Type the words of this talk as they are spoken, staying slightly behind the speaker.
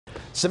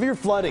Severe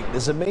flooding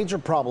is a major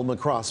problem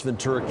across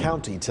Ventura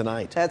County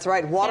tonight. That's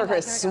right. Water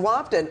has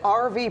swamped an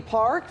RV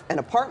park, an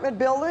apartment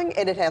building,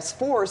 and it has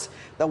forced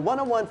the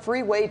 101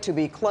 freeway to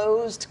be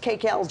closed.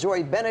 KCAL's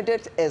Joy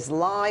Benedict is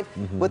live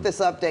with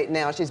this update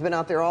now. She's been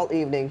out there all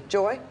evening.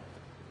 Joy?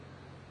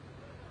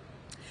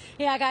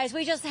 Yeah, guys,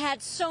 we just had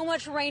so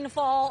much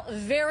rainfall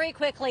very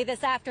quickly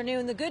this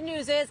afternoon. The good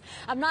news is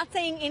I'm not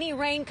seeing any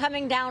rain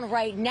coming down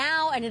right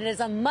now, and it is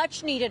a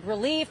much needed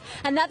relief.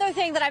 Another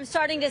thing that I'm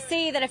starting to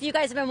see that if you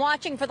guys have been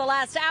watching for the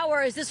last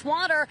hour is this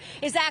water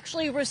is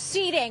actually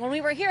receding. When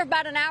we were here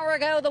about an hour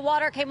ago, the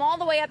water came all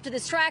the way up to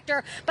this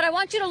tractor, but I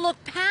want you to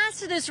look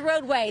past this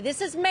roadway. This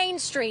is Main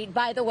Street,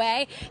 by the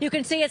way. You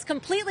can see it's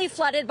completely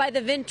flooded by the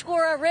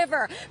Ventura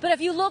River. But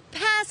if you look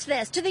past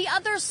this to the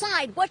other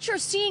side, what you're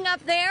seeing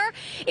up there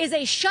is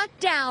a shut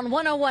down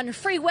 101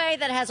 freeway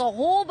that has a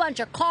whole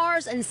bunch of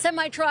cars and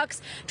semi-trucks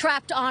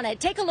trapped on it.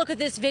 Take a look at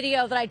this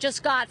video that I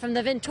just got from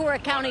the Ventura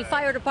County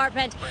Fire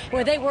Department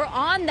where they were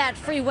on that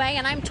freeway,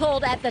 and I'm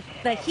told at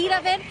the heat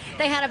of it,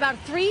 they had about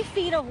 3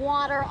 feet of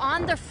water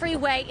on the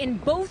freeway in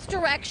both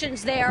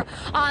directions there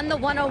on the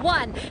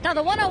 101. Now,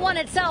 the 101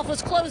 itself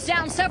was closed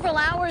down several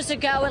hours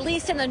ago, at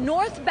least in the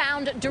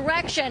northbound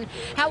direction.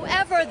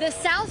 However, the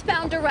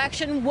southbound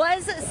direction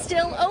was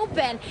still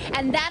open,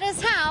 and that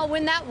is how,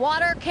 when that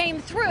water came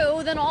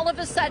through, then all of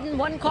a sudden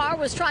one car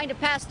was trying to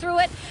pass through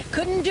it,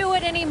 couldn't do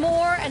it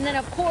anymore, and then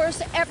of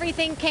course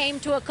everything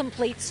came to a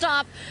complete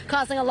stop,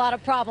 causing a lot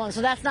of problems.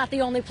 So that's not the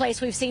only place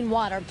we've seen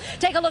water.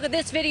 Take a look at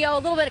this video a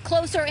little bit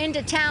closer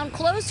into town,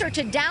 closer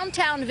to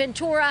downtown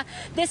Ventura.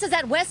 This is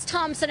at West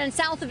Thompson and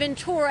south of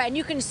Ventura, and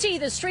you can see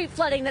the street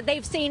flooding that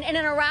they've seen in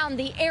and around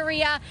the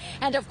area,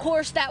 and of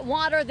course that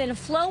water then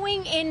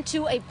flowing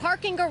into a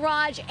parking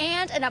garage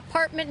and an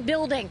apartment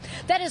building.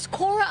 That is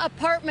Cora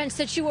Apartments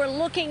that you are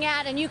looking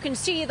at, and you can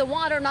see the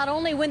water not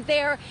only went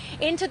there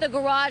into the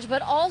garage,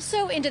 but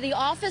also into the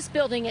office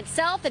building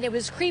itself, and it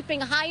was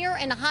creeping higher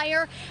and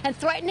higher and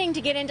threatening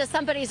to get into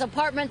somebody's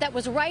apartment that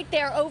was right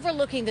there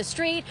overlooking the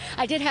street.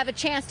 I did have a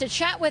chance to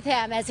chat with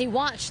him as he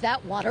watched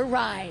that water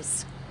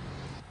rise.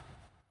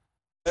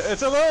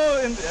 It's a little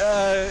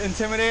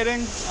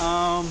intimidating.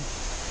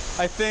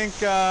 I think,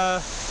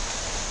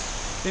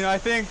 I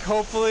think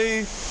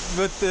hopefully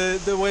with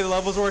the way the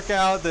levels work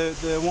out, they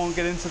won't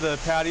get into the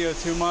patio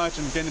too much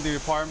and get into the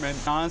apartment.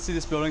 Honestly,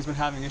 this building's been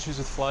having issues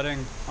with flooding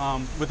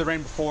with the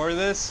rain before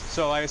this,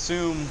 so I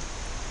assume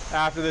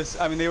after this,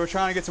 I mean, they were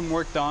trying to get some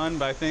work done,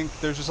 but I think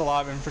there's just a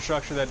lot of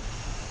infrastructure that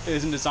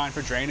isn't designed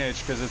for drainage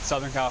because it's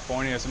Southern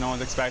California, so no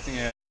one's expecting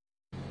it.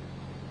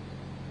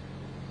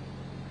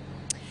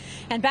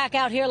 And back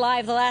out here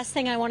live, the last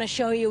thing I want to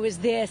show you is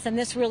this, and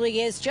this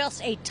really is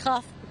just a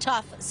tough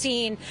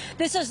scene.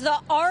 This is the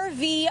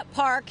RV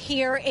park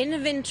here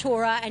in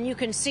Ventura, and you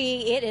can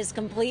see it is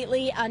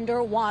completely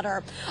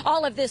underwater.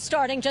 All of this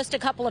starting just a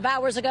couple of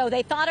hours ago.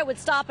 They thought it would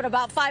stop at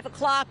about 5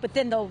 o'clock, but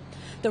then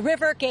the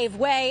river gave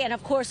way and,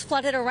 of course,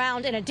 flooded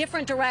around in a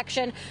different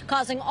direction,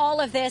 causing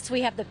all of this.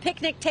 We have the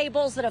picnic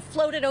tables that have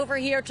floated over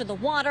here to the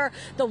water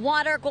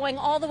going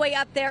all the way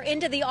up there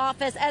into the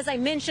office. As I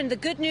mentioned, the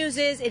good news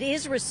is it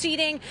is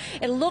receding.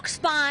 It looks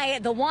by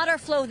the water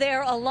flow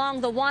there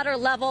along the water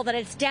level that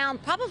it's down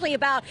probably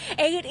about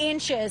 8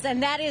 inches,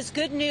 and that is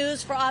good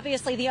news for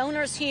obviously the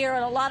owners here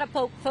and a lot of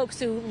folks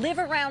who live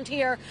around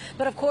here.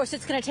 But of course,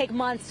 it's going to take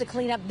months to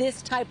clean up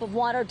this type of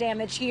water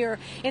damage here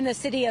in the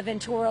city of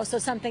Ventura, so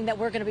something that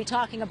we're going to be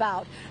talking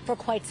about for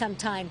quite some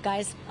time.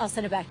 Guys, I'll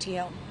send it back to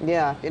you.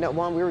 Yeah,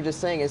 Juan, we were just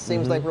saying it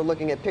seems like we're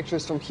looking at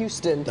pictures from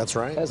Houston. That's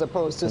right. As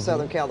opposed to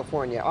Southern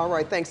California. All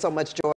right, thanks so much, Joy.